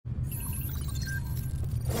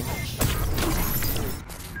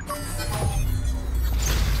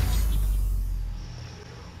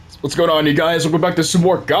What's going on, you guys? Welcome back to some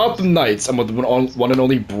more Gotham Nights. I'm with the one and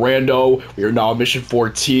only Brando. We are now on mission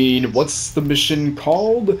 14. What's the mission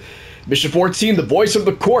called? Mission 14, the voice of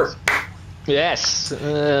the court. Yes,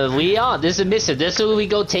 we are. This is mission. This is where we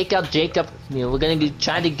go take out Jacob. You know, we're gonna be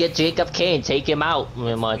trying to get Jacob Kane, take him out,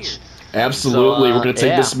 pretty much. Absolutely, so, we're gonna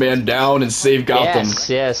take this man down and save Gotham.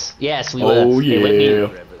 Yes, we will. Oh, yeah. Yeah.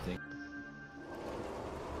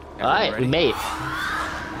 Alright, we made it.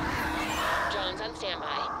 Jones on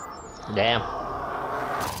standby. Damn.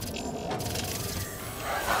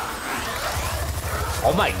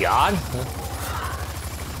 Oh my god.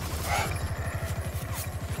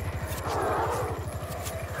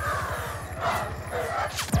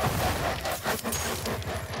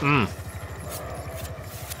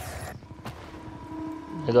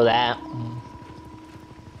 There go that.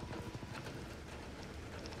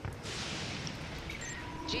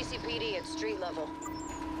 GCPD at street level.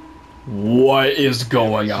 What is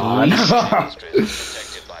going on? Oh,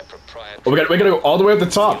 we gotta go all the way at the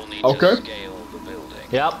top. Okay.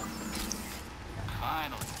 Yep.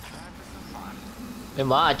 Pretty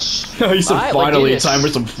much. He said finally time for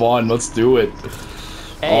some fun. Let's do it.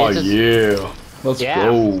 Hey, oh yeah. Let's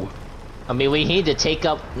go. I mean, we need to take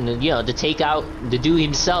up, you know, to take out the dude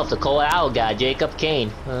himself, the Cold Owl guy, Jacob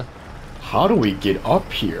Kane. How do we get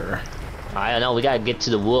up here? I don't know. We gotta get to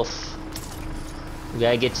the wolf. We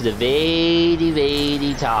gotta get to the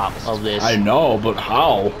very top of this. I know, but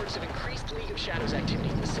how?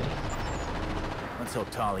 Let's hope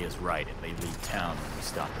Talia's right and they leave town when we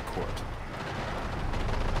stop the court.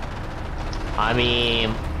 I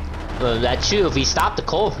mean, that's true. If we stop the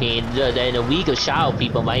court, then a week of shadow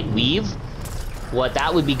people might leave. What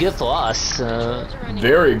that would be good for us.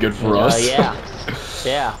 Very good for us. Yeah.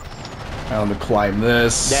 Yeah. I'm gonna climb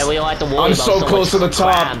this. Then we don't have to worry I'm about so close to the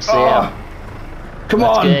top. Crabs, yeah. Come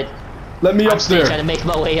on. Good. Let me up there. I'm trying to make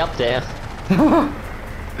my way up there.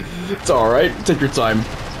 It's alright. Take your time.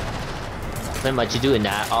 Pretty much you're doing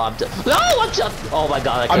that. Oh, I'm just... Oh my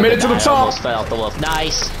god, I made it to the top. I almost fell off the wolf.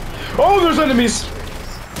 Nice. Oh, there's enemies.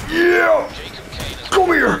 Yeah.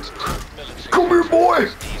 Come here. Come here, boy.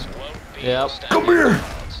 Yep. Come here.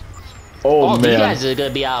 Oh, man. You guys are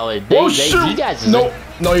gonna be out. Shoot. You guys nope.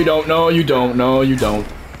 No, you don't. No, you don't. No, you don't.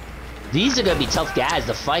 These are gonna be tough guys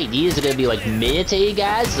to fight. These are gonna be like military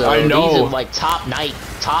guys. So I know. These are like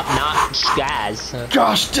top-notch guys.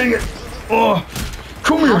 Gosh dang it. Oh.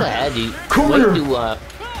 Come here. How the hell do you... Come here.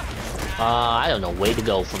 I don't know. Way to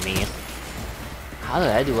go for me. How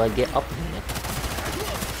the hell do I get up here?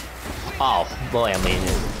 Oh, boy, I mean,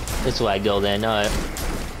 this is where I go then. Alright.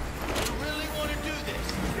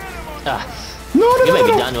 No, you might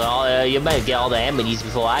be done with all. You better get all the amenities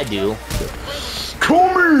before I do.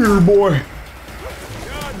 Come here, boy.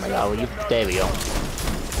 Oh my god, there we go.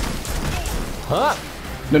 Huh?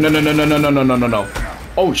 No.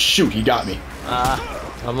 Oh shoot, he got me.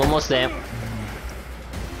 I'm almost there.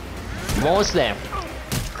 I'm almost there.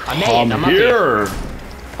 I made it. I'm here. Up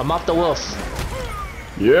here. I'm up the wolf.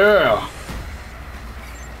 Yeah.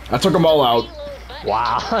 I took them all out.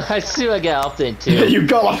 Wow, I see I got up there too. Yeah, you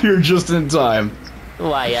got up here just in time.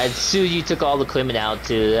 Why? As soon as you took all the equipment out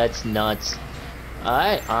too. That's nuts. All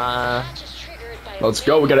right. Let's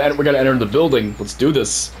go. We gotta enter the building. Let's do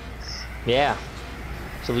this. Yeah.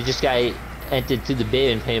 So we just gotta enter through the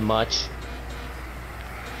building, pretty much.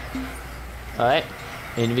 All right.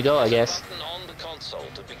 In we go, I guess. On the console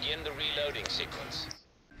to begin the reloading sequence.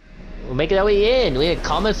 We're making our way in. We're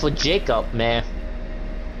coming for Jacob, man.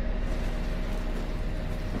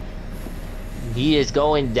 He is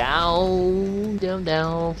going down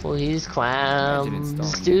for his crimes.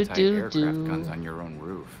 Guns on your own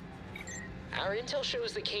roof. Our intel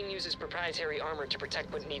shows that Kane uses proprietary armor to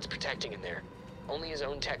protect what needs protecting in there. Only his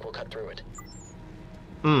own tech will cut through it.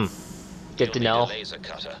 Good to know. Laser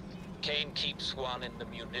cutter. Kane keeps one in the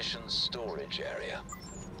munitions storage area.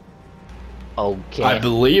 Okay. I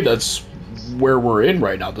believe that's where we're in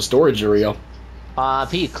right now, the storage area.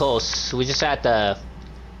 Pretty close. We just have to.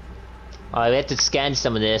 We have to scan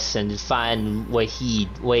some of this and find where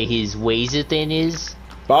his laser thing is.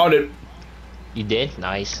 Found it. You did?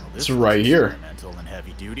 Nice. It's right here. Mental and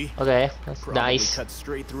heavy duty. Okay, that's nice. Cut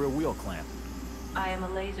straight through a wheel clamp. I am a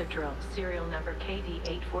laser drill, serial number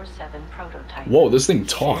KD847 prototype. Whoa, this thing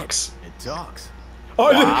talks. It talks.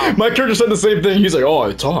 Oh, wow. My character said the same thing. He's like, oh,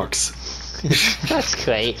 it talks. That's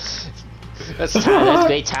great. That's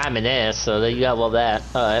great timing there. So there you got all that.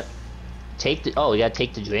 All right. Take the. Oh, we gotta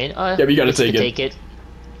take the drain. Yeah, but you gotta take it. Take it.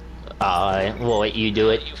 Alright, well, wait, you do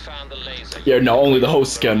it. Yeah, no, only the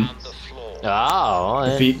hosts can.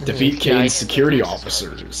 Oh, Defeat Kane's security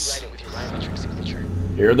officers.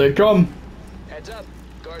 Here they come. Heads up.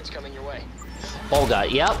 guards coming your way. Oh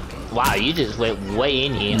god, yep. Wow, you just went way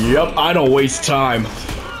in here. Yep, I don't waste time.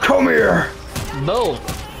 Come here. Boom.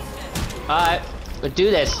 Alright, let's do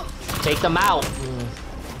this. Take them out.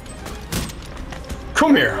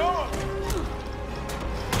 Come here.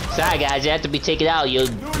 Sorry guys, you have to be taken out. You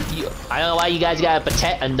I don't know why you guys gotta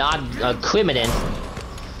protect a non-criminal.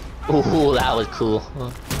 Ooh, that was cool.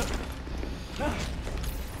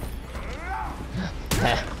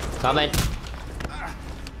 Coming.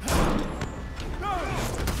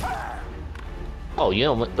 Oh, you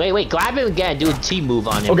know, wait, grab him again, do a team move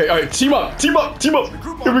on him. Okay, alright, team up. Here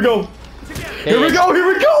we go. Here we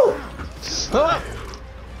go.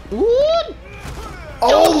 Woo!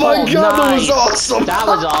 Oh my god, that was nice. awesome. That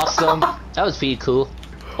was awesome. That was pretty cool.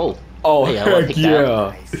 Oh, hey, I wanna heck pick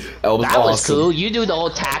yeah. That was that was awesome. cool. You do the whole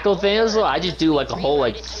tackle thing as well. I just do like a whole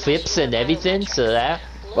like flips and everything. So that.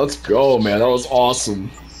 Let's go, man. That was awesome.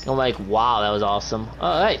 I'm like, wow, that was awesome.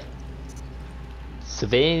 All right. So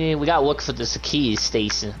then we gotta look for the security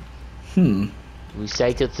station.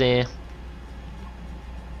 Recycle thing.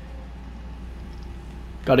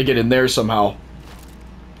 Gotta get in there somehow.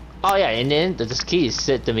 Oh yeah, and then the security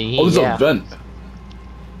sit them in here. Oh, there's a vent.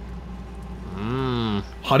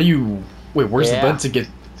 How do you... Wait, where's the vent to get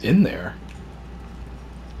in there?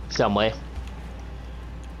 Some way.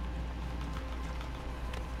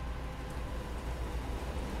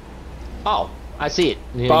 Oh, I see it.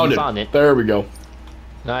 You found it. There we go.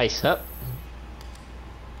 Nice. Huh?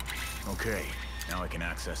 Okay, now I can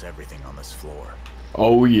access everything on this floor.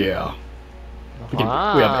 Oh yeah. We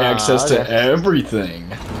have access to everything.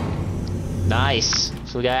 Nice.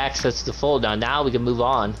 So we got access to the folder. Now we can move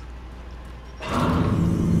on.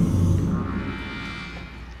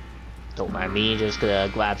 Don't mind me, just gonna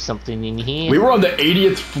grab something in here. We were on the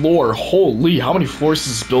 80th floor. Holy, how many floors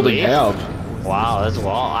does this building have? Wow, that's a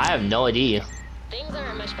lot. I have no idea. Things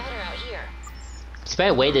aren't much better out here.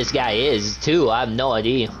 Depending where this guy is, too. I have no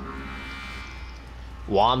idea.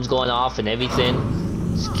 Bombs going off and everything.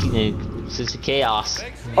 It's just chaos.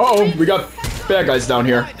 Uh-oh, we got bad guys down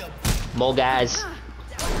here. More guys.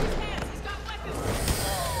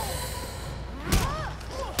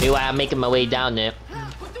 Anyway, I'm making my way down there.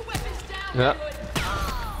 Yep.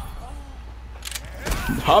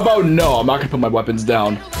 How about no? I'm not gonna put my weapons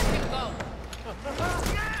down.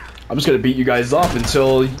 I'm just gonna beat you guys up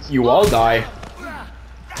until you all die.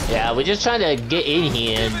 Yeah, we're just trying to get in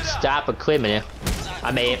here and stop a criminal.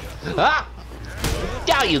 I mean,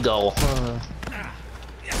 down you go.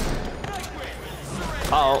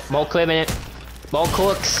 Uh-oh, more criminal. More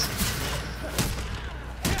cooks.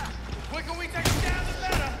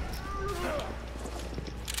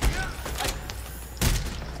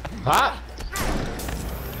 Huh?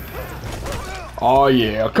 Oh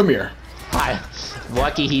yeah, come here. Hi.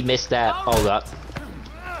 Lucky he missed that. Hold up.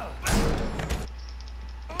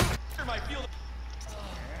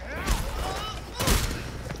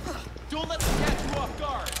 Don't let them catch you off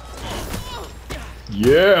guard.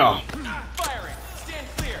 Yeah. Firing. Stand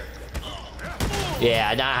clear.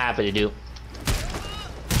 Yeah, not happy to do.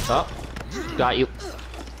 Oh, got you.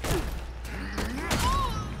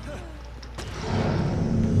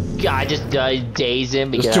 God, I just daze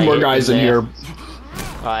him because There's two more guys in here.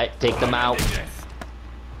 Alright, take them out.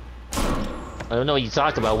 I don't know what you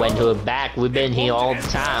talk about when to back. We've been here all the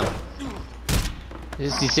time.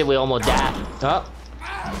 You said we almost died. Oh.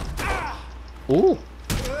 Ooh.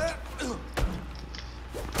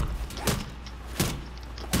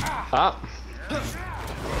 Up.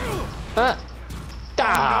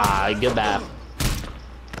 Ah, goodbye.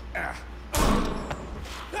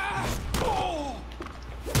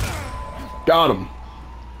 Got him.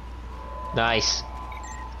 Nice.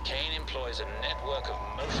 Kane employs a network of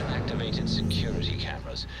motion-activated security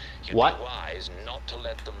cameras. You'd What? be wise not to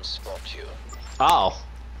let them spot you. Oh.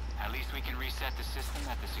 At least we can reset the system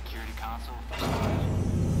at the security console.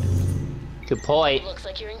 Good point. Looks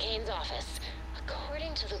like you're in Kane's office.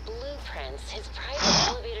 According to the blueprints, his private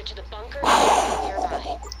elevator to the bunker is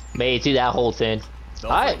nearby. Made it through that whole thing.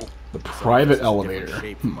 Alright. The private elevator.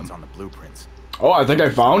 Shape from what's on the blueprints. Oh, I think I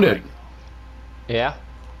found it. Yeah.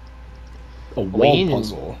 A wall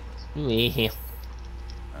puzzle. Yeah.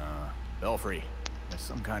 Belfry, there's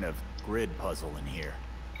some kind of grid puzzle in here.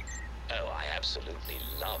 Oh, I absolutely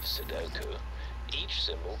love Sudoku. Each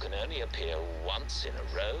symbol can only appear once in a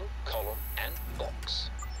row, column, and box.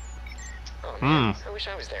 Oh man, I wish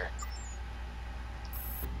I was there.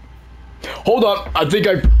 Hold on, I think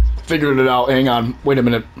I figured it out. Hang on, wait a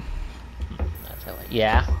minute.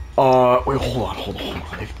 Yeah. Wait, hold on.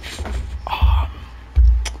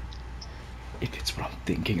 If it's what I'm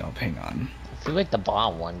thinking of, hang on. I feel like the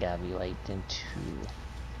bottom one gotta be like then two.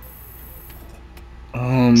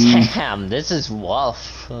 Damn, this is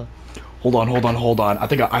rough. Hold on. I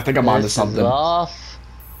think I'm onto This is something. rough.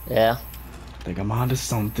 Yeah. I think I'm onto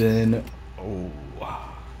something. Oh.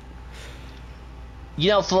 You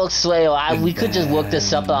know, folks, we could just look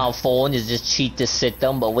this up on our phone and just cheat the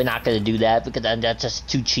system, but we're not gonna do that because that's just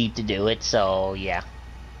too cheap to do it. So yeah,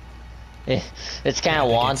 it's kind of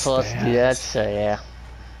want for us to do that. So yeah.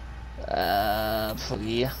 Yeah.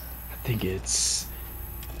 I think it's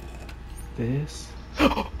this. Do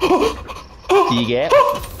you get?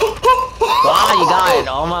 Wow, you got it!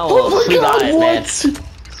 Oh my lord, we got it, man.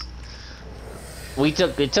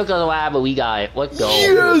 It took us a while, but we got it. Let's go.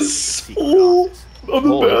 Yes! Oh, I'm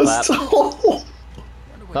the best.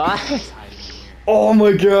 Oh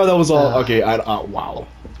my god, that was all. Okay, wow.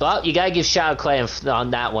 Well, you gotta give shout out Clay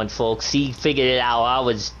on that one, folks. He figured it out. I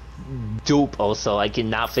was dope also. I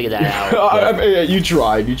cannot figure that out. You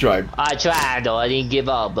tried. I tried though. I didn't give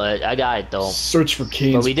up, but I got it though. Search for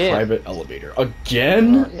Kane's private elevator.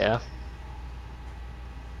 Again? Yeah.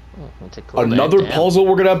 Another puzzle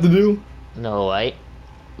we're gonna have to do? No, right?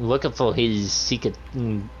 Looking for his secret.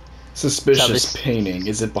 Suspicious painting.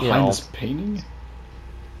 Is it behind this painting?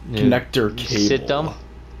 Connector cable. Sit them.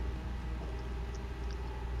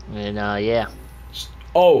 And yeah.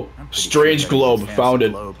 Oh, strange globe. Found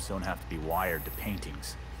it. Globes don't have to be wired to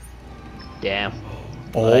paintings. Damn.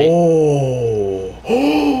 Oh.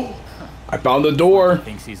 I found the door. He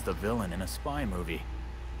thinks he's the villain in a spy movie.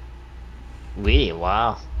 Really?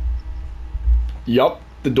 Wow. Yup.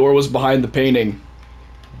 The door was behind the painting.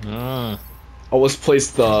 Oh, let's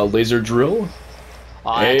place the laser drill.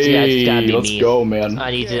 Oh, hey, that's gotta be let's me. go, man.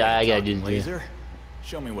 I gotta do this. Laser?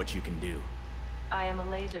 Show me what you can do. I am a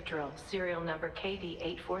laser drill, serial number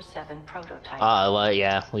KD847 prototype. Well,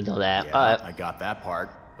 yeah, we know that. Yeah, I got that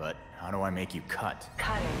part, but how do I make you cut?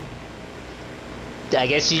 Cutting. I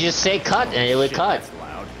guess you just say cut and it would cut. That's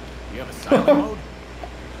loud. Do you have a silent mode?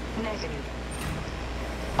 Negative.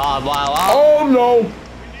 Wow. Oh no!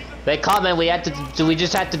 They come and we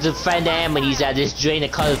just have to defend the enemies at this drain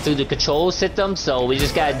that cuts through the control system, so we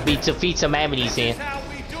just gotta defeat some enemies here.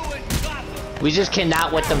 We just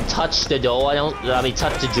cannot let them touch the door. I mean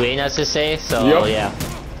touch the drain, as to say. So yeah.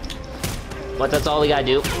 But that's all we gotta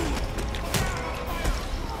do.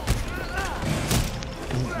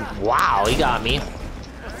 Wow, he got me.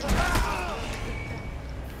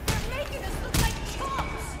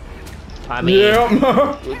 I mean,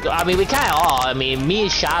 I mean, we kind of are. I mean, me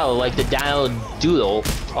and Shadow like the Dino Doodle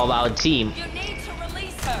of our team. You need to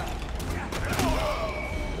release her.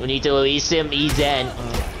 We need to release him. He's in.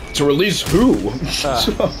 To release who?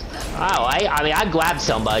 I mean, I grabbed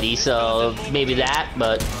somebody, so maybe that,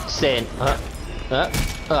 but staying.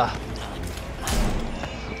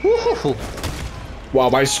 Wow,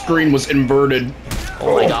 my screen was inverted.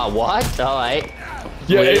 Oh my god, what? Alright.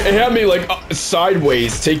 Yeah, it had me like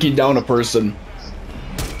sideways, taking down a person.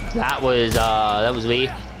 That was me.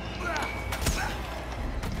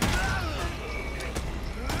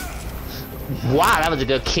 Wow, that was a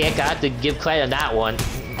good kick. I have to give credit on that one.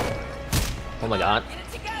 Oh my god.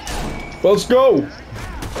 Let's go.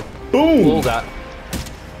 Boom. Oh god.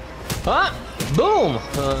 Huh? Boom.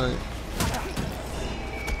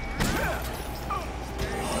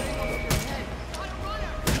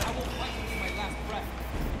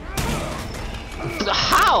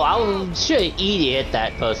 How? I'm sure Edie hit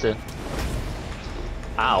that person.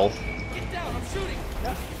 Ow. Get down, I'm shooting.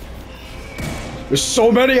 There's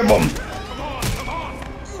so many of them.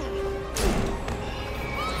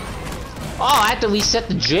 Oh, I have to reset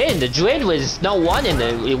the drain. The drain was no one in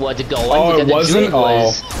it was to go on. Oh, it wasn't?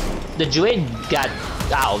 The drain got.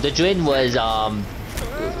 Ow. The drain was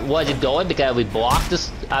wasn't going because we blocked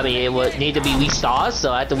this. I mean, it would need to be restarted,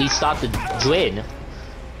 so I had to restart the drain.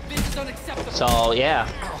 This is unacceptable. So yeah,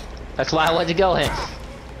 that's why I wanted to go in. I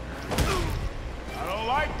don't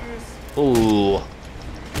like this. Ooh.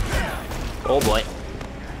 Oh boy.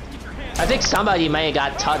 I think somebody may have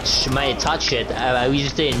got touched, may have touched it. We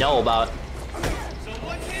just didn't know about.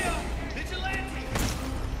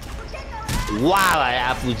 Wow, I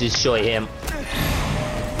have to destroy him.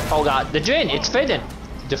 Oh god, the drain, it's fitting.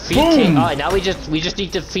 Defeat King. Alright, now we just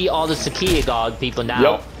need to defeat all the security guard people now.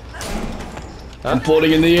 Yep. I'm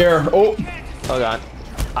floating in the air. Oh. Oh god.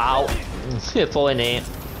 Ow. Falling in.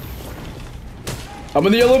 I'm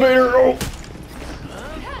in the elevator. Oh.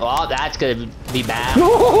 Oh, that's gonna be bad.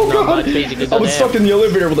 Oh Not god. much basically I was stuck in the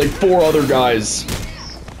elevator with like 4 other guys.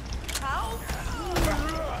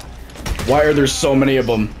 Why are there so many of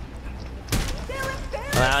them?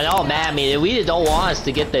 I know, man. I mean, they really don't want us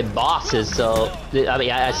to get their bosses, so I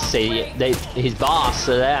mean, I should say his boss.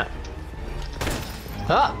 So that.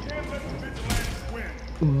 Huh?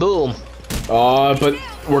 Boom. But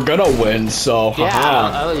we're gonna win, so Yeah,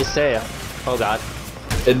 haha. I always say it. Oh god.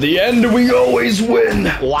 In the end, we always win.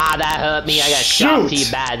 Wow, that hurt me. I got shot Shoot.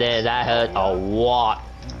 pretty bad there. That hurt a lot.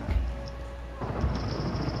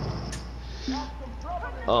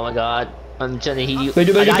 Oh my god. I'm trying to heal you. Thank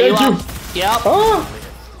you, thank you, I got thank you. up. Yep. Ah.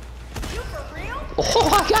 Oh,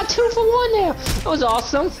 I got 2 for 1 there. That was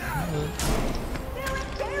awesome.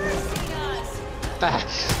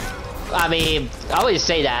 I mean, I always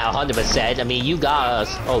say that 100%. I mean, you got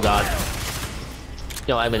us. Oh god.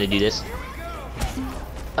 No, I'm gonna do this.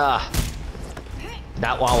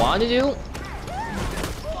 Not what I want to do.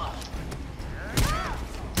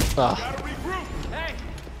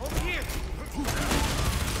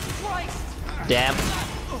 Damn.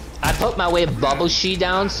 I put my way bubble sheet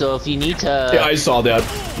down, so if you need to Yeah, I saw that.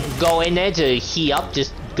 go in there to heat up,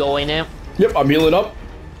 just go in there. Yep, I'm healing up.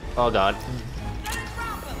 Oh god.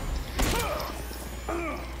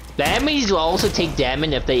 The enemies will also take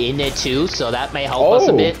damage if they're in there too, so that may help us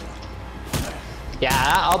a Oh. bit. Yeah,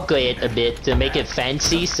 I upgrade it a bit to make it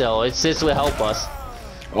fancy, so this will help us.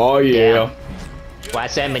 Oh yeah.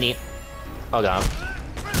 Last enemy. Oh god.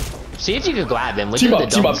 See if you can grab him. Team up,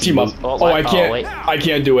 team up, team up. Oh, I can't. Wait. I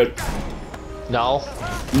can't do it. No.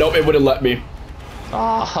 Nope, it wouldn't let me.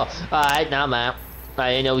 Oh, alright, now I'm out. I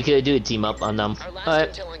didn't know we could do a team up on them. Our last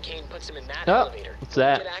Alright. intel on Kane puts him in that Oh, elevator. what's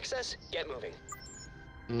that? Get access, get moving.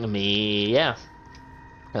 Yeah.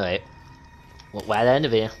 Alright. Well, right end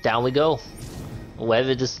of here. Down we go.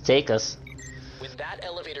 Wherever this take us. When that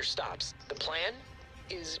elevator stops, the plan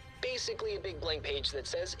is basically a big blank page that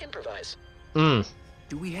says improvise.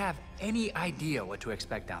 Do we have any idea what to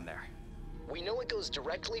expect down there? We know it goes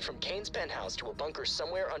directly from Kane's penthouse to a bunker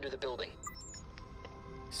somewhere under the building.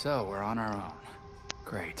 So, we're on our own.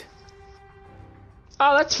 Great.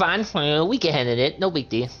 Oh, that's fine. We can handle it. No big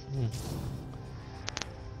deal.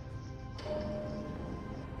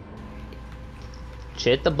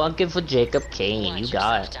 Hit the bunker for Jacob Kane. You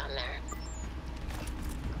got it.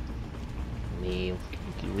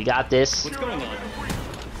 We got this. What's going on?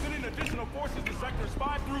 Sending additional forces to sectors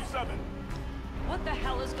 5 through 7. What the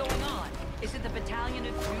hell is going on? Is it the Battalion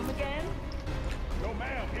of Doom again? No,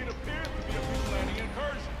 ma'am. It appears to be a pre-planning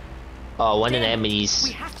incursion. Oh, one of the We enemies.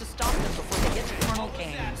 have to stop them before they get to Colonel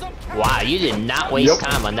Kane. Wow, you did not waste Yep.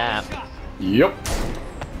 time on that. Yep.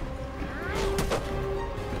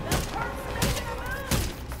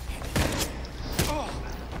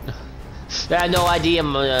 I had no idea.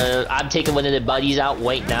 I'm taking one of the buddies out.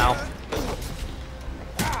 Wait now.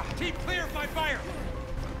 Keep clear of my fire.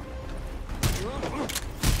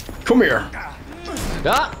 Come here.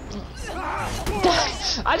 Ah.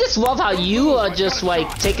 I just love how you are just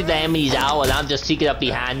like taking the enemies out and I'm just sneaking up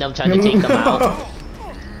behind them trying to take them out.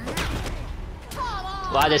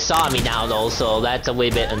 Well, they saw me now though, so that's a wee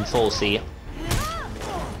bit in full see.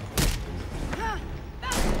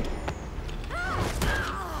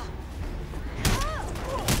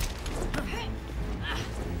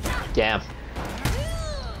 Damn.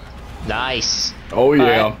 Nice. Oh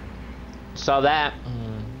yeah. Alright. Saw that.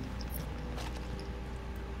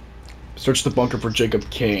 Search the bunker for Jacob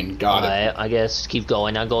Kane. Got it. Alright, I guess keep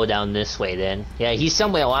going. I'll go down this way then. Yeah, he's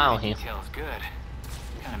somewhere around here. Detail's good.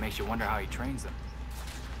 Kind of makes you wonder how he trains them.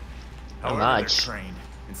 How However they're much? trained,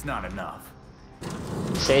 it's not enough.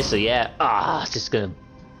 Say so, yeah. Just gonna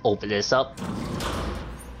open this up.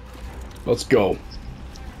 Let's go.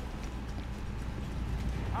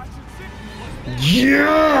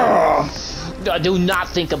 Yeah. Do not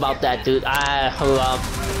think about that, dude.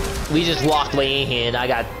 We just walked way in here and I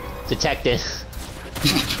got detected.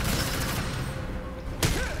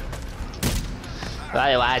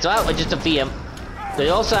 Right, so I just defeat him. They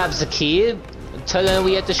also have Zakir. Tell them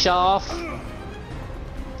we have to show off.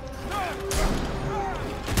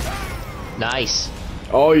 Nice.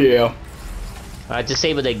 Oh yeah. Alright,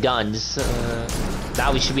 disable their guns.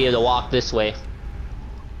 Now we should be able to walk this way.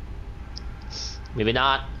 Maybe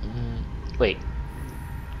not. Wait.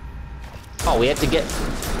 Oh, we have to get...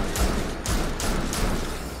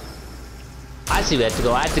 I see we have to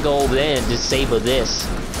go. I have to go over there and disable this.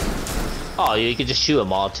 Oh, you could just shoot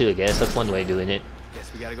them all too, I guess. That's one way of doing it.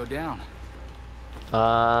 Guess we gotta go down.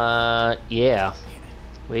 Yeah.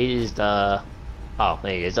 Where is the... Oh,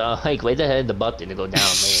 there it is. Like, where the hell is the button to go down,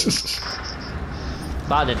 man?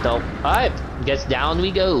 Found it though. Alright, guess down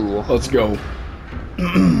we go. Let's go.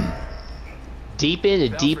 Deep in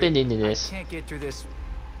and deep in into I this. can't get through this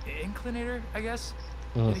inclinator, I guess.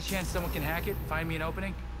 Mm. Any chance someone can hack it? Find me an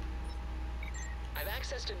opening? I've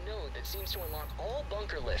accessed a node that seems to unlock all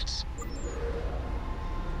bunker lifts.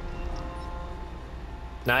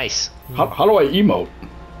 Nice. How do I emote?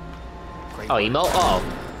 Oh, emote? Oh.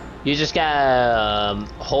 You just gotta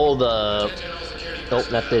hold the...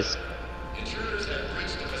 Nope, not this.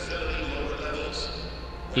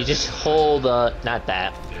 You just hold the... Not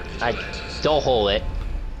that. Don't hold it.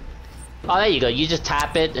 Oh, there you go. You just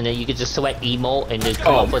tap it, and then you can just select emote, and just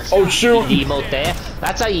come up with oh, shoot. the emote there.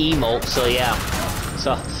 That's how you emote, so yeah.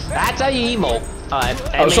 So, that's how you emote. Alright.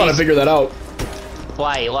 I was trying to figure that out.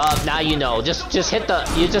 Right, well, now you know. Just hit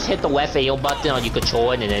the left AO button on your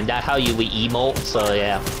controller, and then that's how you emote, so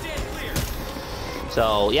yeah.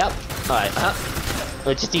 So, yep. Alright,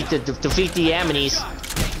 we just need to defeat the enemies.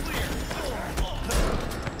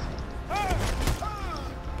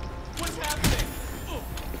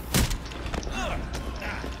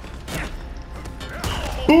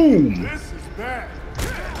 Boom!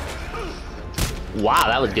 Wow,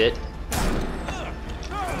 that was good.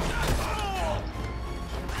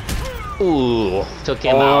 Ooh, took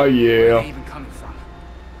him out. Oh, yeah.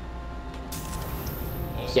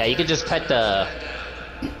 Yeah, you can just pet the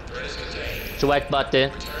select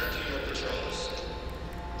button.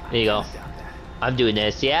 There you go. I'm doing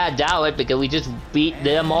this. Yeah, I doubt it because we just beat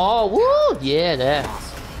them all. Woo! Yeah, there.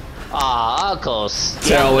 Ah, of course.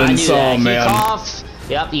 Telling some, man. He coughed.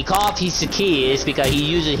 Yep, he coughed. He's the key. It's because he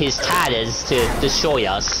uses his taters to destroy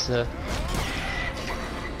us.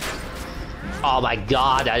 Oh my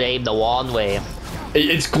god, I aimed the wrong way.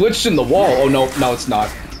 It's glitched in the wall. Oh no, no, it's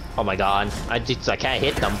not. Oh my god, I can't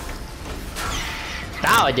hit them.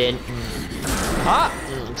 Now I didn't. Ah,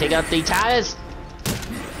 take out the tires.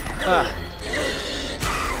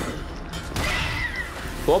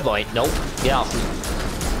 Oh boy, nope. Get off.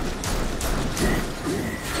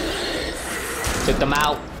 Took them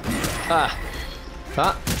out.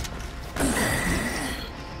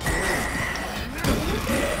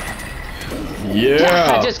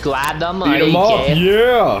 Yeah. I just grabbed them. Beat them up.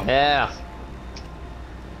 Yeah. Yeah.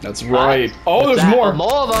 That's right. Oh, there's more.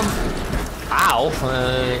 More of them. Ow.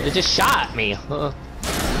 It just shot at me.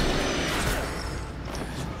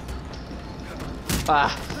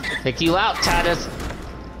 Take you out, Titus.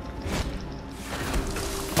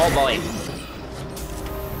 Oh boy.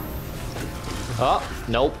 Oh,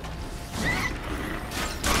 nope.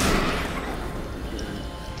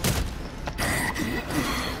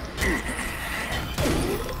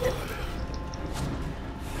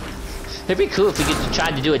 It'd be cool if we could try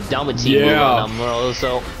to do a dumb team move on them,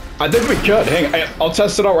 also. I think we could. Hang on, I'll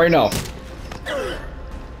test it out right now.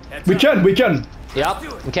 We can.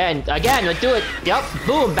 Yep, we can. Again, let's do it. Yep,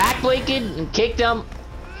 boom, backblinking and kick them.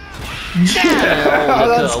 Yeah,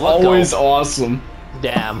 that's always awesome.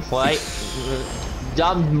 Damn, right?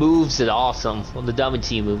 Dumb moves are awesome. Well, the dumb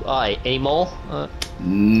team move. Alright, any more?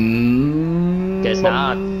 Guess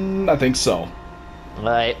not. I think so.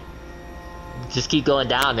 Alright. Just keep going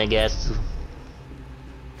down, I guess.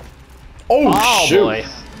 Oh shoot. Boy.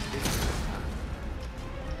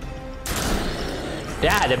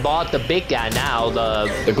 Yeah, they bought the big guy now, the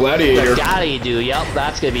gladiator. The gladiator dude, yep,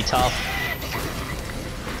 that's gonna be tough.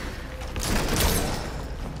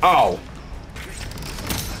 Ow.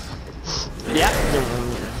 Yep.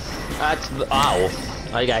 That's ow.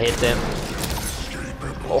 I got hit there.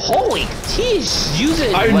 Oh, holy jeez,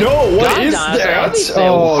 using I know, what is that?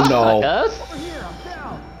 Oh no.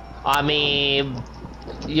 I mean,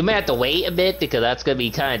 you may have to wait a bit because that's gonna be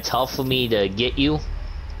kind of tough for me to get you.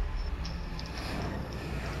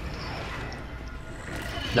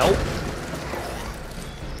 Nope.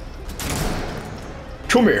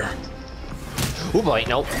 Come here. Oh boy,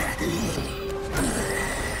 nope.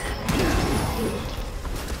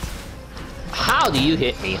 How do you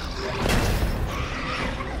hit me?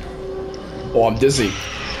 Oh, I'm dizzy.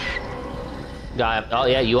 Oh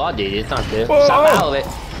yeah, you are dizzy. It's not good. Whoa. Stop out of it.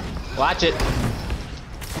 Watch it.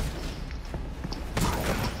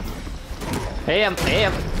 Him.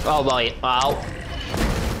 Oh boy. Wow.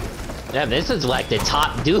 Yeah, this is like the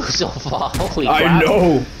top dude so far. Holy crap. I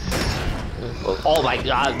know. Oh my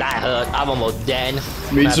god, that hurt. I'm almost dead.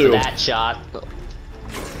 Me after too. That shot.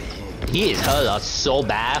 He has hurt us so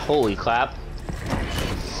bad. Holy crap.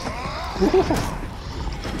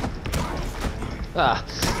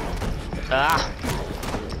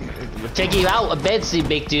 We're taking you out a bit, see,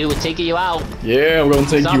 big dude. We're taking you out. Yeah, we're gonna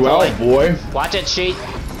take you out, boy. Watch it, sheet.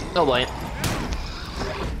 Oh boy.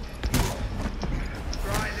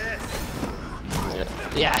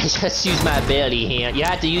 Yeah, I just use my ability here. You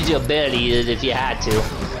had to use your ability if you had to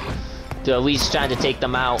at least try to take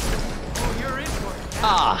them out.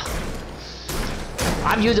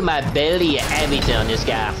 I'm using my ability and everything on this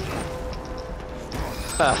guy.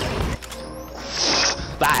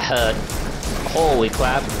 That hurt. Holy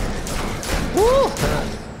crap. Woo!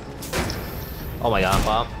 Oh my god,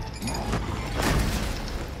 Bob.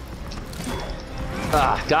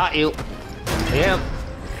 Ah, got you. Yeah.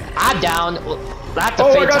 I'm down. That's the Oh,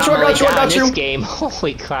 I fifth got you, time I got you, I got in you. this game.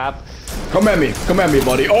 Holy crap. Come at me,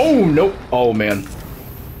 buddy. Oh, nope. Oh, man.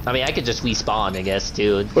 I mean, I could just respawn, I guess,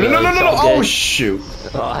 dude. Oh, no. It's all good. Oh, shoot.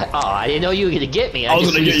 Oh, I didn't know you were gonna get me. I was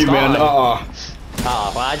just gonna get you, man. respawned.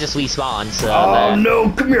 Oh, well, I just respawned, so... Oh, no.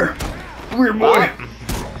 Come here. Come here, boy.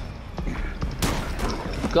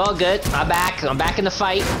 Go good. I'm back. I'm back in the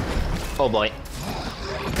fight. Oh, boy.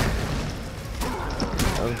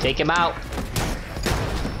 Oh, take him out.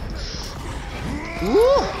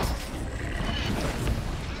 Woo!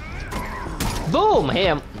 Boom!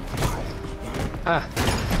 Him.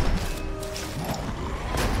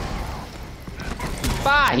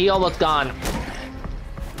 He almost gone.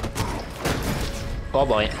 Oh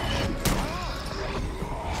boy.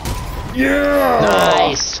 Yeah!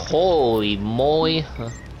 Nice. Holy moly.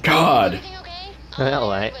 God.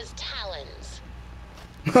 Alright.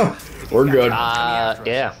 We're good.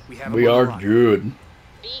 Yeah. We are good.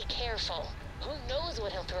 Be careful. Who knows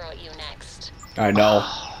what he'll throw at you next? I know.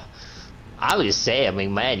 I would just say, I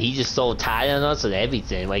mean, man, he's just so tired on us and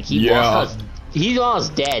everything. Like, he's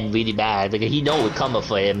almost dead really bad. Like, he know we're coming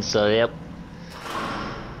for him, so, yep.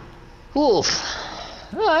 Oof.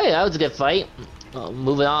 Alright, that was a good fight.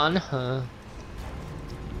 Moving on.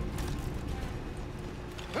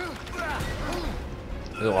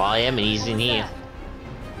 Oh, I am easy in here.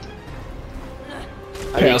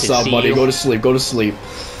 Pass out, buddy. Go to sleep. Go to sleep.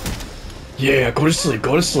 Yeah, go to sleep.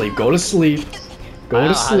 Go to sleep. Go to sleep. Go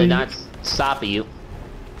to sleep. I did not stop you.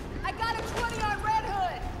 I got a 20 on Red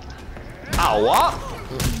Hood. Oh, what?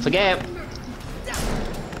 Forget it.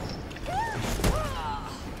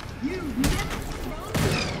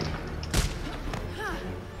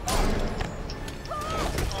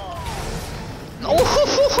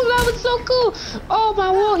 Oh, that was so cool! Oh my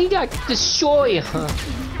wall, he got destroyed.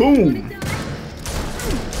 Boom!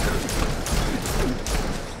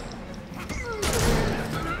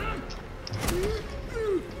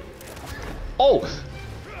 Oh!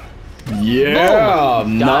 Yeah,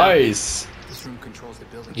 boom. nice. This room controls the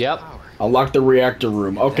building's Yep. power. Unlock the reactor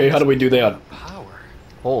room. Okay, how do we do that? Power.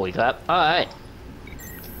 Holy crap! All right.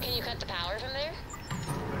 Can you cut the power from there?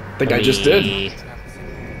 I think I just did.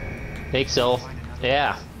 Think so.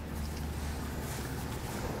 Yeah.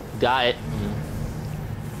 Got it.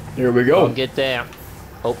 Here we go. I'll get there.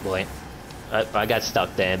 Oh boy. I got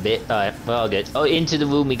stuck there a bit. Alright, we're all good. Oh, into the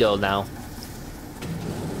room we go now.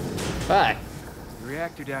 Alright. The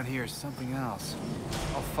reactor down here is something else.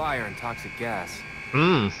 All fire and toxic gas.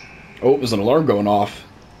 Oh, there's an alarm going off.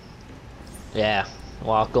 yeah. A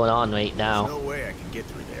lot going on right now. No way I can get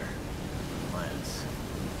through there. Plans.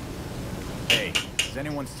 Hey, is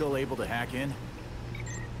anyone still able to hack in?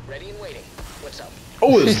 Ready and waiting. What's up?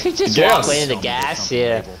 Oh, there's Just gas. walk right into gas,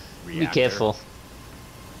 yeah. Be careful.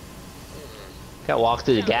 Can't walk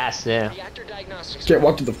through the gas, yeah. Reactor diagnostics. Can't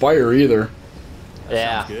walk through the fire either.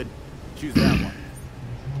 Yeah. Sounds good. Choose that one.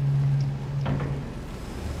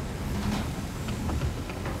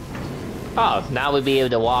 Oh, now we'll be able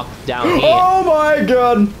to walk down here. Oh my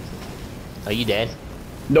god! Are you dead?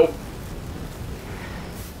 Nope.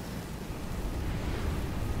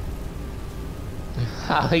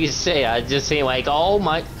 How you say? I just saying like, oh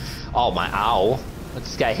my, ow! I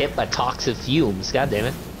just got hit by toxic fumes. God damn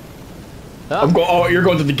it! Oh, Oh, you're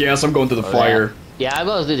going to the gas. I'm going to the fire. yeah, I'm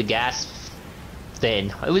going through the gas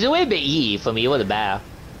thing. It was a way bit easy for me. It wasn't bad.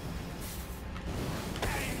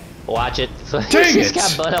 Watch it. Dang Just it!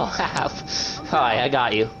 got butt on half. All right, I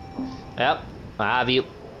got you. Yep, I have you.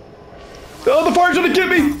 Oh, the fire's gonna get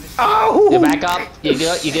me! Ow! You're back up. You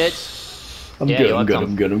good? You good? I'm Yeah, good. you're I'm good. welcome.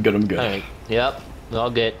 I'm good. I'm good. I'm good. All right. Yep. We're all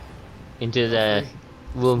good. Into the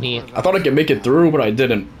room here. I thought I could make it through, but I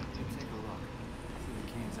didn't. Take a look. See what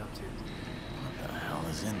Kane's up to. What the hell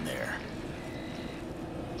is in there?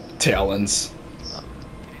 Talons.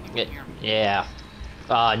 Yeah.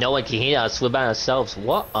 No one can hear us. We're by ourselves.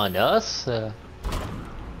 What on earth?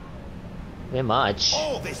 Very much.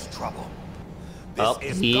 All this trouble. Oh,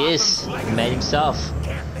 he is. He made himself.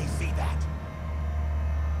 Can't they see that?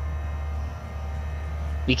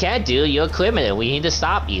 We can't do. You're a criminal. We need to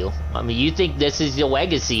stop you. I mean, you think this is your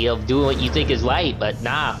legacy of doing what you think is right, but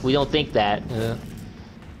nah, we don't think that.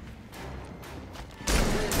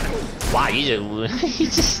 Wow, you just... you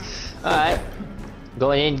just... Alright.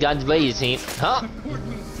 Going in, guns blazing. Huh?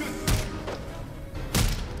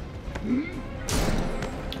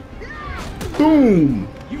 Boom!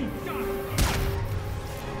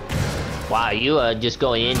 Wow, you are just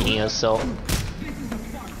going in here, so...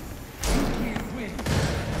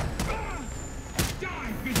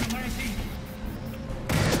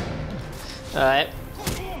 Alright.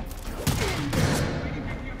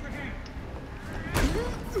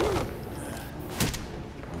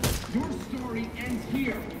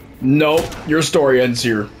 Nope, your story ends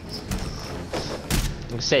here.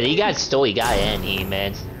 Like I said, he got story gotta end here,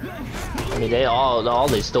 man. I mean, they all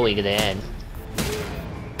their story gonna end.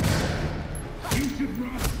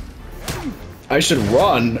 I should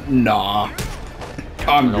run? Nah. I'm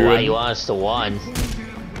I don't know why good. you want us to run.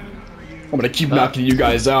 I'm gonna keep knocking you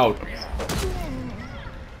guys out.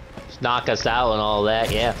 Just knock us out and all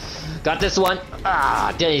that, yeah. Got this one.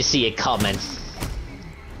 Ah, didn't see it coming.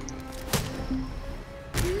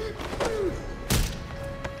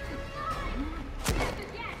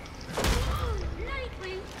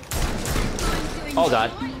 Oh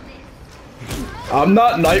god. I'm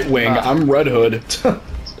not Nightwing, I'm Red Hood.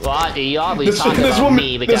 Well, you always talking this about woman,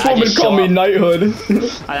 me because this woman called me Night Hood.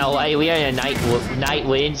 I know, we are in a night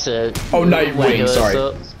wind, so... Oh, Nightwing, sorry.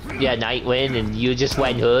 So, yeah, night wind, and you just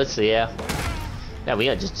went hood, so yeah. Yeah, we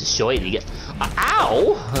gotta just destroy it again.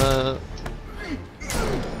 Ow!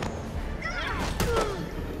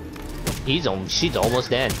 She's almost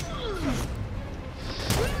dead.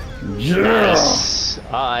 Yeah! Nice.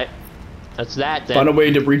 Alright. That's that then. Find a way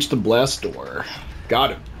to breach the blast door.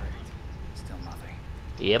 Got it. Still nothing.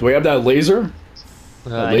 Yep. Do we have that laser?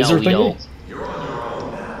 That laser no, we don't.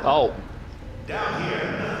 thingy? Oh. Down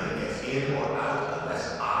here, nothing gets in or out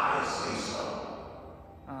unless I say so.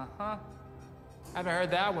 Uh-huh. Haven't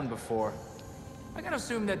heard that one before. I gotta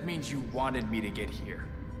assume that means you wanted me to get here.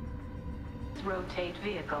 Rotate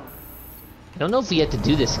vehicle. I don't know if we have to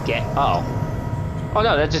do this again. Oh. Oh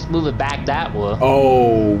no, that's just move it back that way.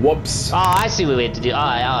 Oh, whoops. Oh, I see what we have to do.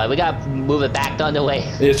 Alright, we gotta move it back the other way.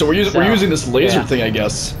 Yeah, so we're using this laser thing, I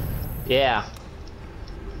guess. Yeah.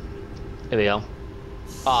 There we go.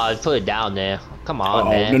 Oh, put it down there. Come on,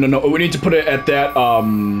 man. No. We need to put it at that,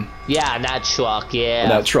 Yeah, that truck, yeah.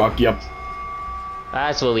 That truck, yep.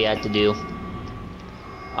 That's what we have to do.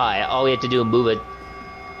 Alright, all we have to do is move it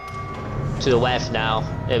to the left now.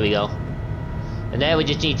 There we go. And then we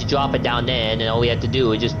just need to drop it down there, and then all we have to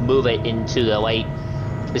do is just move it into the right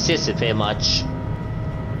position, pretty much.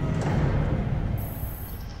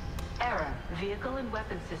 Error. Vehicle and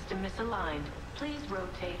weapon system misaligned. Please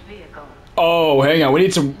rotate vehicle. Oh, hang on. We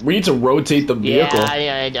need to rotate the vehicle.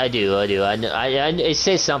 Yeah, I do. It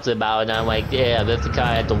says something about it, and I'm like, yeah, but the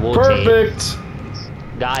car had to rotate. Perfect.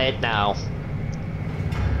 Got it now.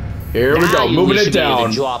 Here we go. Moving it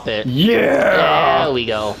down. Drop it. Yeah. There we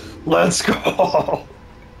go. Let's go.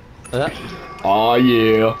 Oh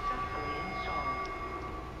yeah.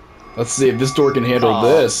 Let's see if this door can handle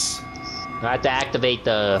this. I have to activate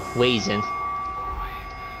the laser.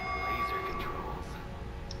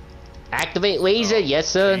 Activate laser, yes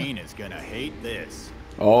sir. Kane is gonna hate this.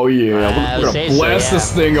 Oh yeah, we're gonna blast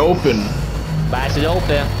this thing open. Blast it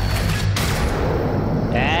open.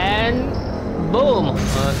 And boom.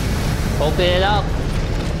 Open it up.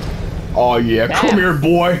 Oh yeah, come here,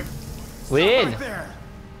 boy. Win.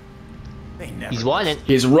 He's running.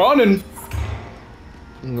 He's running.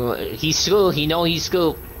 He's scoop. He know he's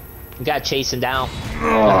scoop. We gotta chase him down.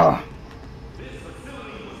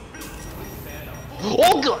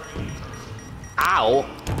 Oh god! Ow!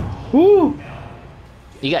 Woo!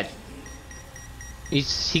 He got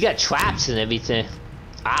traps and everything.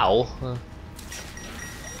 Ow!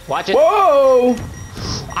 Watch it. Whoa!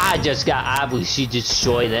 I just got obviously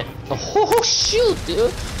destroyed it. Oh shoot,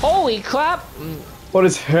 dude! Holy crap! What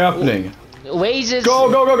is happening? Lasers!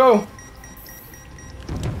 Go!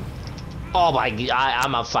 Oh my god!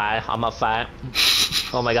 I'm on fire! I'm on fire!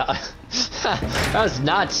 Oh my god! That was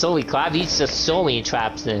nuts! Holy crap! He's just so many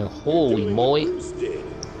traps in. Holy moly!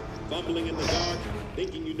 Fumbling in the dark,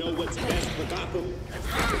 thinking you know what's best for Gotham,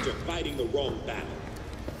 but you're fighting the wrong battle.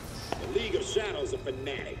 The League of Shadows are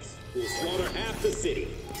fanatics who will slaughter half the city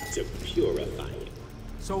to purify it.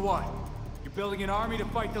 So what? You're building an army to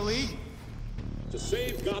fight the League? To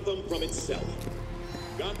save Gotham from itself.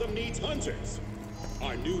 Gotham needs hunters,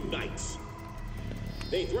 our new knights.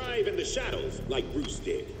 They thrive in the shadows like Bruce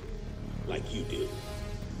did, like you did.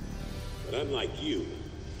 But unlike you,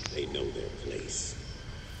 they know their place.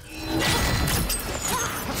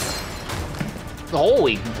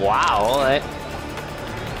 Holy wow!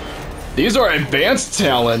 These are advanced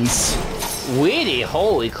talons. Really?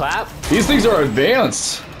 Holy crap! These things are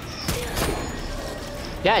advanced.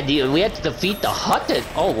 Yeah, dude, we have to defeat the Hunter.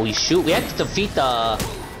 Oh, shoot! We have to defeat the.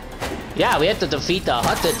 Yeah, we have to defeat the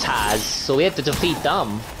Hunter Taz. So we have to defeat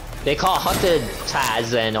them. They call Hunter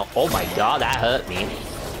Taz, and oh my god, that hurt me.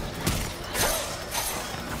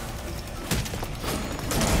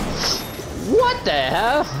 What the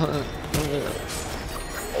hell?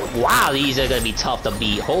 Wow, these are gonna be tough to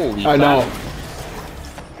beat. Holy crap. I know.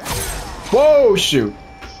 Whoa, shoot.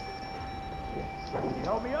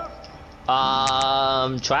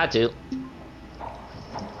 Try to.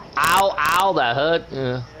 Ow, ow, that hurt.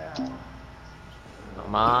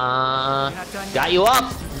 Come on. Got you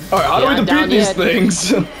up. Alright, how do we defeat these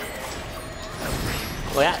things?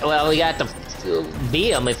 Well, we got to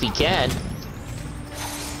beat him if he can.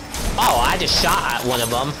 Oh, I just shot at one of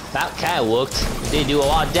them. That kind of worked. Didn't do a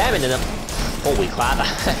lot of damage to them. Holy crap.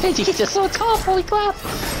 He's just so tough. Holy crap.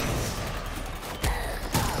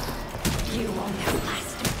 You won't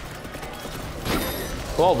outlast me.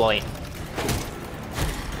 Oh boy.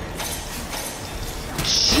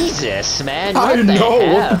 Jesus, man. What I the know.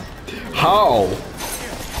 hell? How?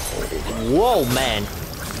 Whoa, man.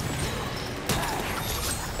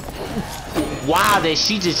 Wow, did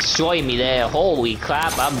she destroy me there? Holy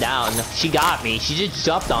crap, I'm down. She got me. She just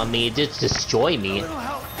jumped on me and just destroyed me.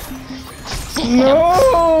 No!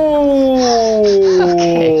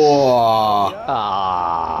 Okay.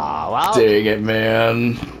 Well. Dang it,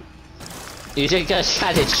 man. You just gonna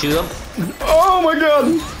try to shoot him? Oh my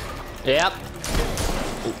god! Yep.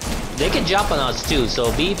 They can jump on us too,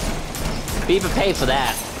 so be prepared for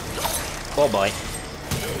that. Oh boy.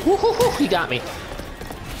 Woo-hoo-hoo, he got me.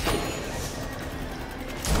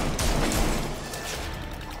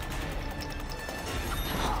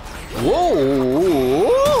 Whoa!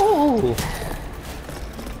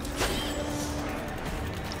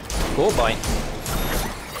 Oh boy.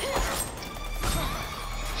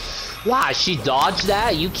 Wow, she dodged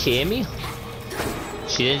that? You kidding me?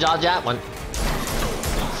 She didn't dodge that one.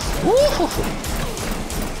 Woo!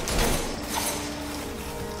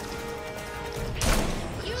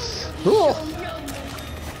 Ooh.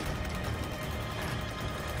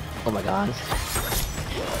 Oh my god.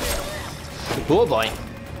 Oh boy.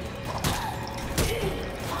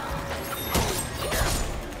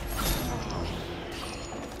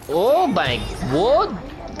 Oh my, what?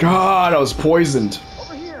 God, I was poisoned.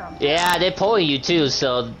 Yeah, they're pulling you too,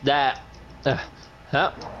 so that...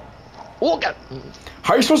 huh? Oh god!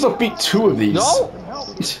 How are you supposed to beat two of these? No!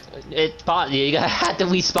 It's partly, you gotta have to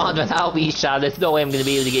respawn without me, shot. There's no way I'm gonna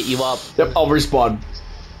be able to get you up. Yep, I'll respawn.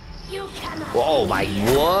 Oh my,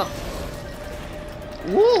 what?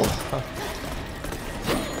 Woo!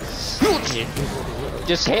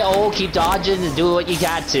 Just hit O, keep dodging, and do what you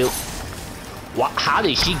got to. What? How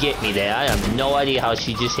did she get me there? I have no idea how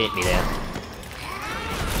she just hit me there.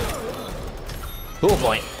 Oh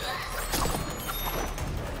boy.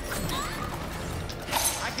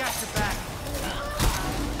 I got your back.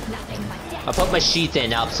 I put my sheath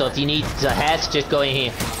in up, so if you need the hats, just go in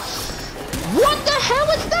here. What the hell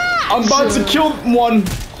is that? I'm about to kill one.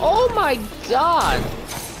 Oh my god.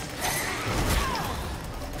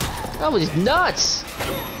 That was nuts.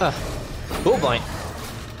 Oh boy.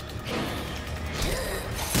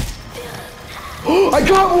 I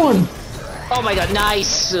got one! Oh my god,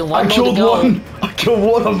 nice! I killed one! I killed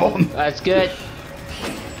one of them! That's good.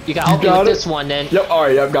 You can help me with this one then. Yep,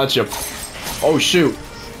 alright, I've got you. Oh shoot.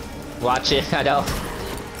 Watch it, I know.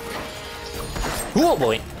 Oh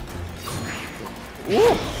boy.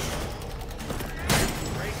 Woo!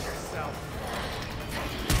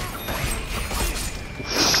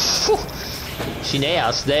 She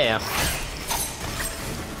nails there.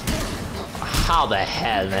 How the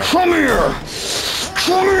hell, man? Come here!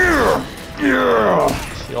 Come here! Yeah!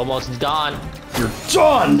 She almost gone. You're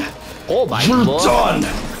done! Oh my god. You're done!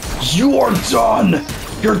 You are done!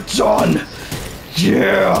 You're done!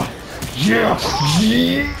 Yeah! Yeah!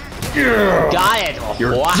 Yeah! Got it!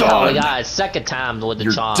 You're wow, done! we got a second time with the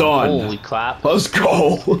You're charm. done. Holy crap. Let's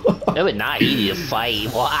go! It was not easy to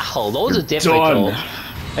fight. Wow, those are difficult. Done.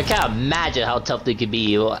 I can't imagine how tough they could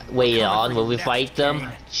be way on when we fight them.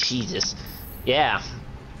 Jesus. Yeah.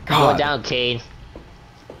 God. Go down, Kane.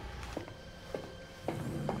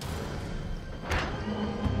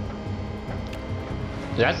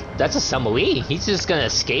 That's a submarine. He's just gonna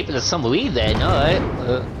escape in a submarine then.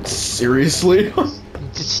 Alright. Seriously?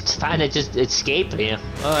 Just trying to just escape here.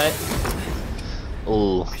 Alright.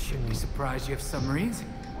 Ooh. I shouldn't be surprised you have submarines.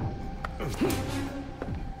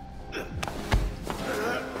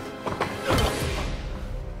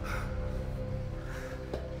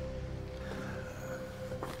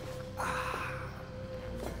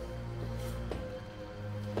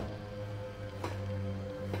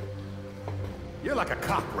 You're like a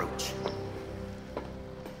cockroach.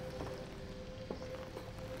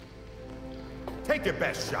 Take your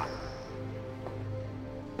best shot.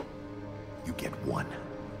 You get one.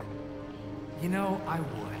 You know, I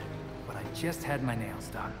would, but I just had my nails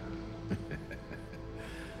done.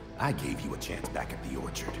 I gave you a chance back at the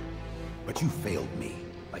orchard, but you failed me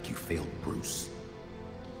like you failed Bruce.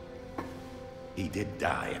 He did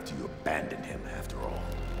die after you abandoned him, after all.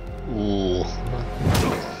 Ooh.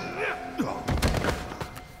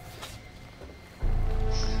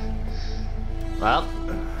 Well,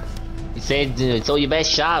 you said it's all your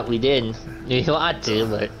best shot. We didn't. You want to,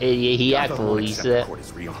 but he acted for what he said. Court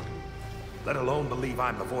is real, let alone believe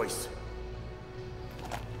I'm the voice.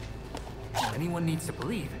 All anyone needs to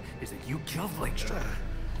believe is that you killed Langstrom.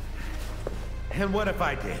 And what if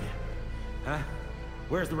I did? Huh?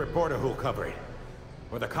 Where's the reporter who'll cover it?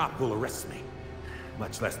 Or the cop who'll arrest me?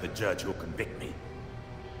 Much less the judge who'll convict me.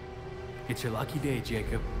 It's your lucky day,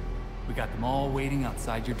 Jacob. We got them all waiting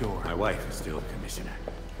outside your door. My wife is still a commissioner.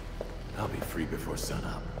 I'll be free before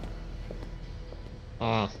sunup.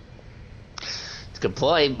 It's a good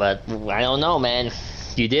point, but I don't know, man.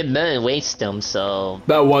 You did waste him, so...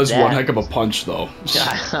 That was one heck of a punch, though.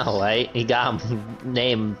 Right? He got him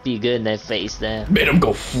name be good in that face there. Made him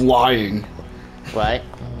go flying. Right?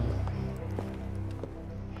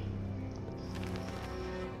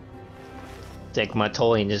 Take my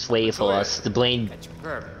toy and just wait for us. The blame.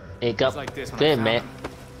 Pick up. Good, man.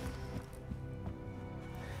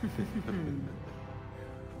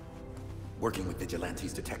 Working with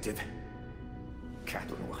vigilantes, detective.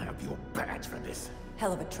 Catherine will have your badge for this.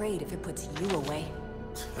 Hell of a trade if it puts you away.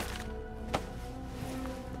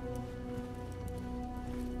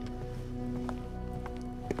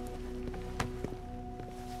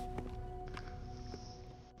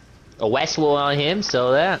 A Westwood on him,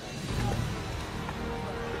 so that.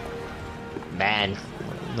 Man.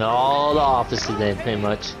 All the officers then, pretty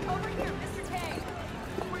much. Over here, Mr. Kane.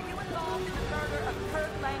 Were you involved in the murder of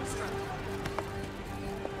Kurt Langstrom?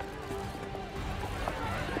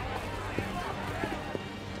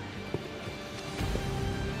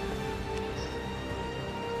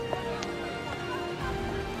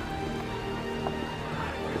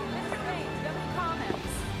 Mr. Kane, do you have any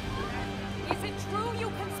comments? Is it true you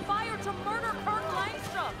conspired to murder Kurt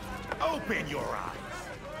Langstrom? Open your eyes!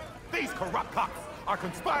 These corrupt cops are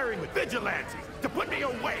conspiring with vigilantes to put me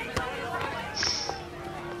away!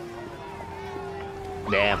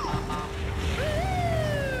 Damn.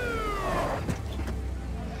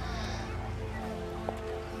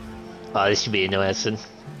 Oh, this should be interesting.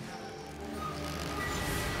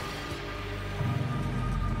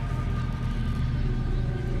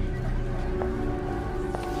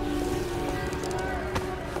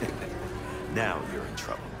 Now you're in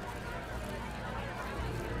trouble.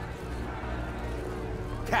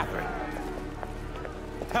 Catherine!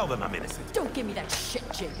 Tell them I'm innocent. Don't give me that shit,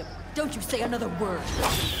 Jacob. Don't you say another word.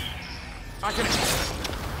 I can...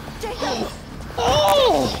 Jacob!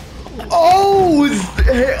 Oh! Oh!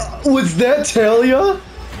 Was that Talia?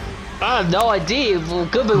 I have no idea. Well,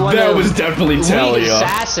 could be one that of was definitely Talia.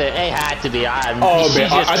 Assassin. It had to be. Oh man,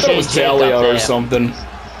 I thought it was Talia or something.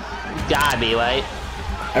 Gotta be, right?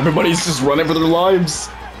 Everybody's just running for their lives.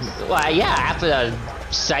 Well, yeah, after the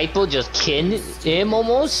disciple just killed him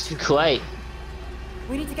almost. Quite.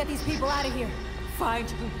 We need to get these people out of here. Find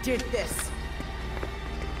who did this.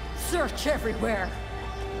 Search everywhere.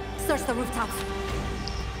 Search the rooftops.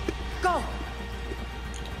 Go.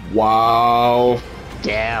 Wow.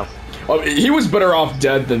 Damn. Oh, he was better off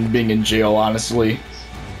dead than being in jail, honestly.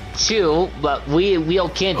 True, but we all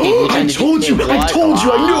can't think. I told you, I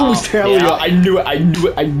knew it was Talia. Yeah. I knew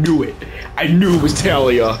it. I knew it was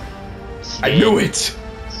Talia. I knew it.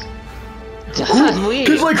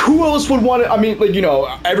 Because, like, who else would want to, I mean, like, you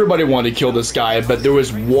know, everybody wanted to kill this guy, but there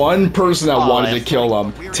was one person that wanted to kill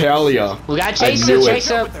him. Talia. We gotta chase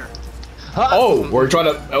her, Oh, we're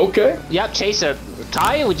trying to, okay. Yep, chase her.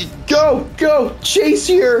 Talia, would you... Go, chase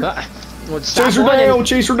here. Chase her down,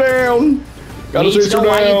 chase her down. Gotta chase her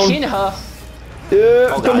down. Her.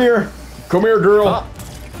 Yeah, come here. Come here, girl.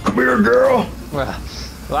 Come here, girl.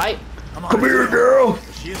 Right? Come here, girl.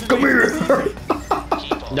 Come here.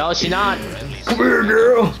 No, she's not. Come here,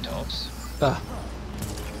 girl.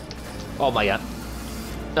 Oh my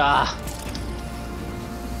god.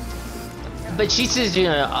 But she says, you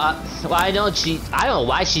know, well, I don't know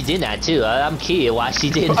why she did that too. I'm curious why she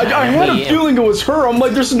did that. I had a feeling it was her. I'm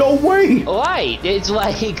like, there's no way. Right. It's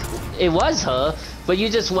like, it was her, but you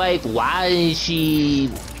just like, why is she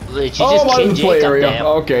just killed Jacob there.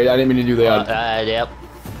 Okay, I didn't mean to do that. Yep.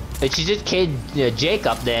 And she just killed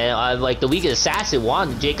Jacob there. Like, the weekend assassin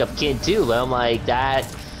wanted Jacob killed too, but I'm like, that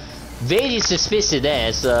very suspicious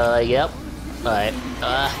there, so like, yep. Alright.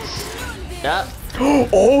 Yep.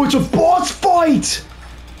 Oh, it's a boss fight!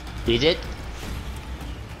 Is it?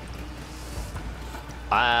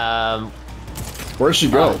 Where'd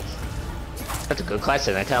she go? That's a good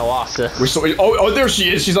question. I kind of lost her. Oh, there she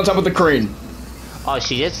is. She's on top of the crane. Oh,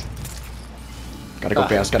 she is? Gotta go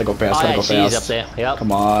fast, gotta go fast, Oh, gotta yeah, go she's fast. up there. Yep.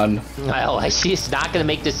 Come on. Oh, she's not gonna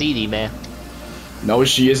make this easy, man. No,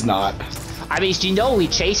 she is not. I mean, she know we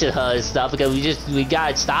chasing her and stuff because we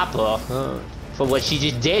gotta stop her for what she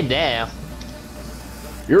just did there.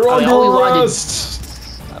 You're under arrest.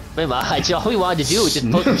 Pretty much, all we wanted to do was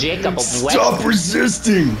just put Jacob West. Stop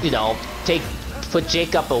resisting. You know, put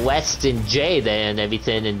Jacob West in J there and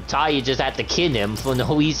everything, and Talia just had to kill him for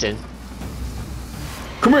no reason.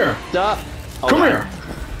 Come here. Come here.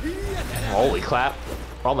 Holy crap!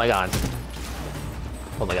 Oh my god.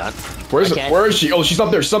 Oh my god. Where is she? Oh, she's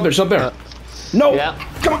up there. She's up there. She's up there. No. Yeah.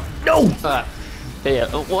 Come on. No. Yeah.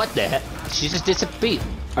 What the heck? She just disappeared.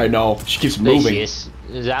 I know. She keeps moving. There she is.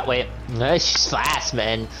 That way. She's fast,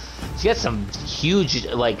 man. She got some huge,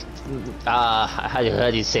 like, how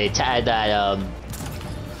do you say that?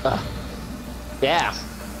 Yeah.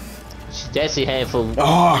 She's definitely heading for.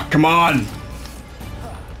 Oh, come on.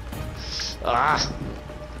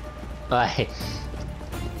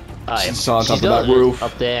 She's on top of that roof.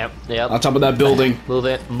 Up there. Yep. On top of that building. Move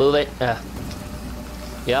it. Move it.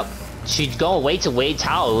 Yep. She's going way to Wade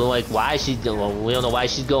Tower. We're like, why is she? Well, we don't know why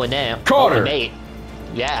she's going there. Caught her. Mate.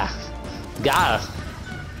 Yeah. Got her.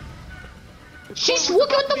 She's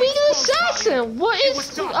working with the leader assassin. What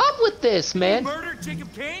is up with this, man? Murdered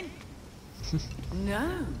Jacob Kane?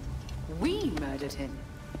 No. We murdered him.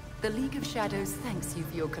 The League of Shadows thanks you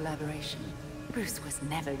for your collaboration. Bruce was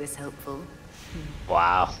never this helpful.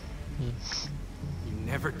 Wow. You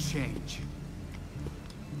never change.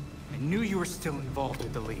 I knew you were still involved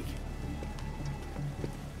with the League.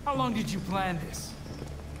 How long did you plan this?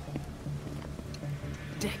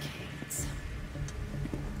 Decades.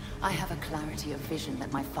 I have a clarity of vision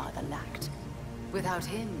that my father lacked. Without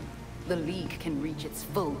him, the League can reach its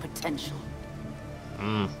full potential.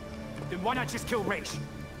 Then why not just kill Raish?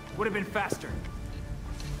 Would have been faster.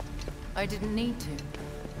 I didn't need to.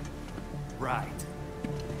 Right.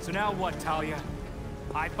 So now what, Talia?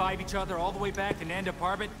 High-five each other all the way back to Nanda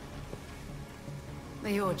Parbat?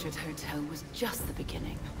 The Orchard Hotel was just the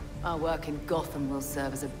beginning. Our work in Gotham will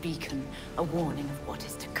serve as a beacon, a warning of what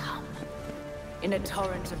is to come. In a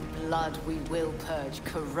torrent of blood, we will purge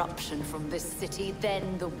corruption from this city,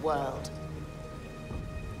 then the world.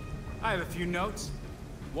 I have a few notes.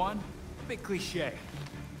 1, big cliche.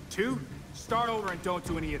 2, start over and don't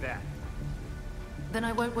do any of that. Then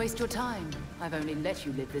I won't waste your time. I've only let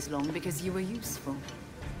you live this long because you were useful.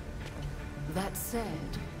 That said,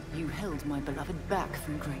 you held my beloved back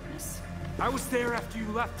from greatness. I was there after you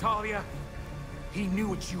left, Talia. He knew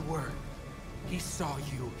what you were. He saw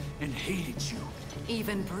you and hated you.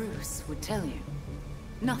 Even Bruce would tell you.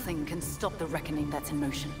 Nothing can stop the reckoning that's in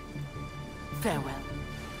motion. Farewell.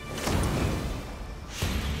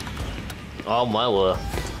 Oh my word.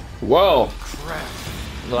 Whoa.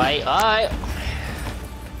 Right, alright.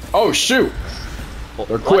 Oh shoot.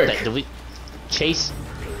 They're quick. Did we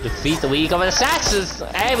defeat the League of Assassins?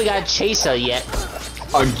 Hey, we gotta chase her yet.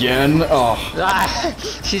 Again? Oh.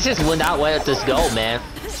 She just would not let us go, man.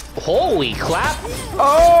 Holy crap!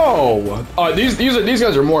 Oh! These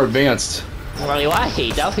guys are more advanced. I mean, I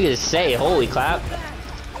hate that. I was gonna say, holy crap.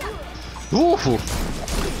 Ooh.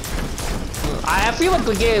 I feel like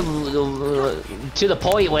we're getting to the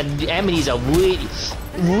point when enemies are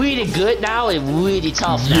really good now and really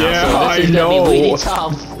tough now. Yeah, so this is gonna be really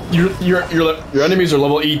tough. Your enemies are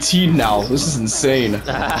level 18 now. This is insane.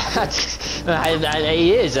 It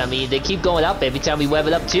is. I mean, they keep going up every time we web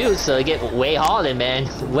it up too, so they get way harder, man.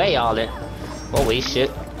 Way harder. Holy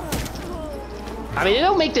shit. I mean, they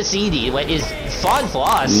don't make this easy. It's fun for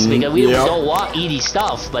us because we don't want easy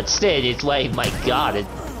stuff, but still, it's like, my god,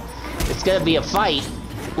 it's gonna be a fight.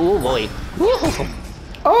 Oh boy.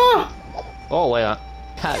 Oh! Oh wait.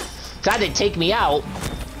 Tried to take me out.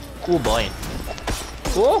 Oh boy.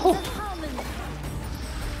 Whoa.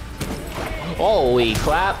 Holy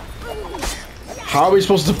crap. How are we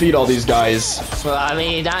supposed to defeat all these guys? Well, I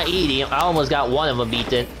mean, not eating. I almost got one of them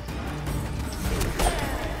beaten.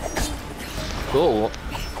 Cool.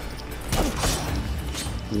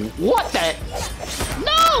 What the?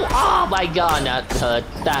 No! Oh my god, that hurt.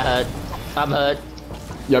 That hurt. I'm hurt.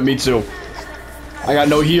 Yeah, me too. I got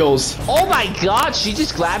no heals. Oh my god, she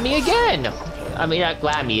just grabbed me again. I mean, not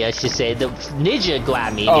grab me, I should say. The ninja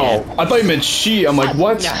grabbed me again. Oh, I thought you meant she. I'm like,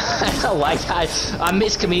 what? Oh my god. I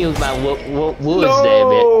miscommunicated with my words there a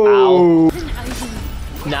bit. Ow.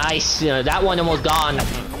 Nice. That one almost gone.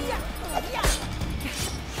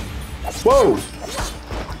 Whoa.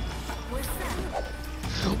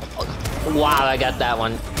 Wow, I got that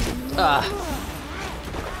one.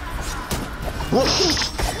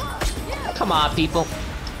 Come on, people.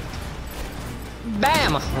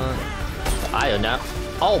 Bam! I don't know.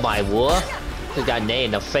 Oh my word. Just got nailed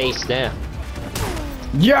in the face there.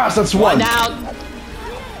 Yes, that's one. One out.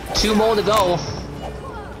 2 more to go.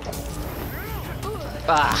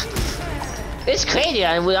 Ah. It's crazy.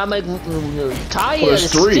 I'm like, Talia is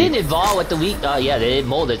still involved with the League. Oh yeah, they did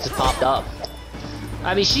more that just popped up.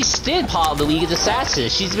 I mean, she's still part of the League of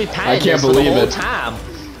Assassins. She's been paying this for the whole time.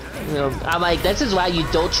 You know, I'm like, this is why you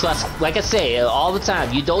don't trust. Like I say all the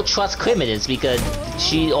time, you don't trust criminals because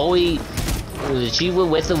she was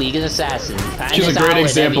with the League of Assassins. She's a great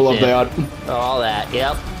example of that. All that,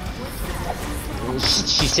 yep.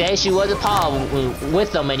 She said she wasn't part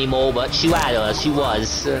with them anymore, but she lied to us. She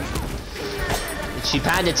was. She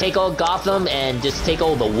planned to take over Gotham and just take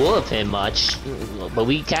over the world pretty much. But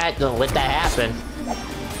we can't let that happen.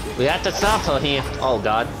 We have to stop her here. Oh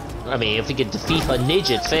god. I mean, if we could defeat her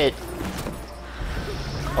ninja fit.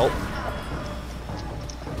 Oh.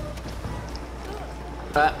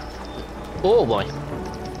 Oh boy.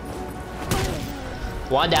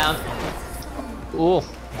 One down. Ooh.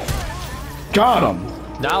 Got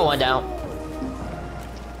him. Now one down.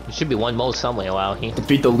 There should be one more somewhere around here.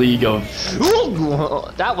 Defeat the League of...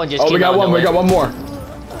 Ooh, that one just came we got out one. We got one more.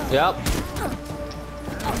 Yep.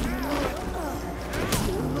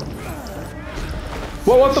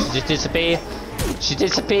 Whoa, what the... She just disappeared. She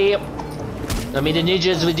disappeared. I mean, the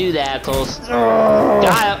ninjas would do that, of course.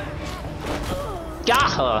 Got her.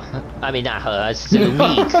 Got her. I mean, not her. It's the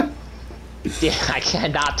League. I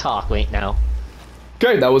cannot talk right now.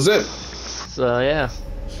 Okay, that was it. So, yeah.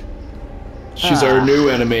 She's our new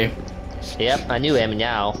enemy. Yep, I knew him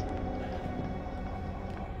now.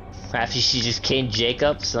 After she just killed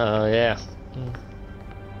Jacob, so yeah.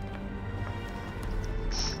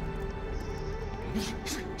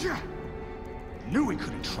 Knew we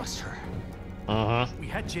couldn't trust her. We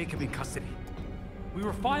had Jacob in custody. We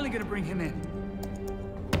were finally gonna bring him in.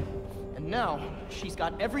 And now, she's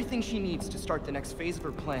got everything she needs to start the next phase of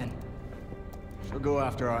her plan. She'll go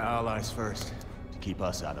after our allies first, to keep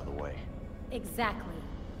us out of the way. Exactly.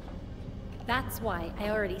 That's why I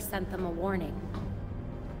already sent them a warning.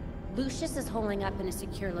 Lucius is holding up in a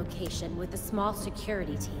secure location with a small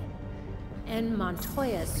security team. And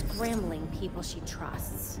Montoya is scrambling people she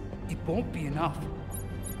trusts. It won't be enough.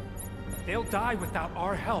 They'll die without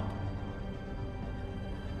our help.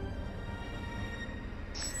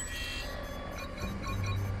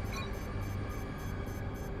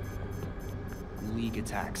 League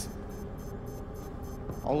attacks.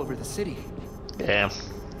 All over the city. Yeah.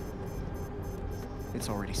 It's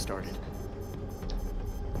already started.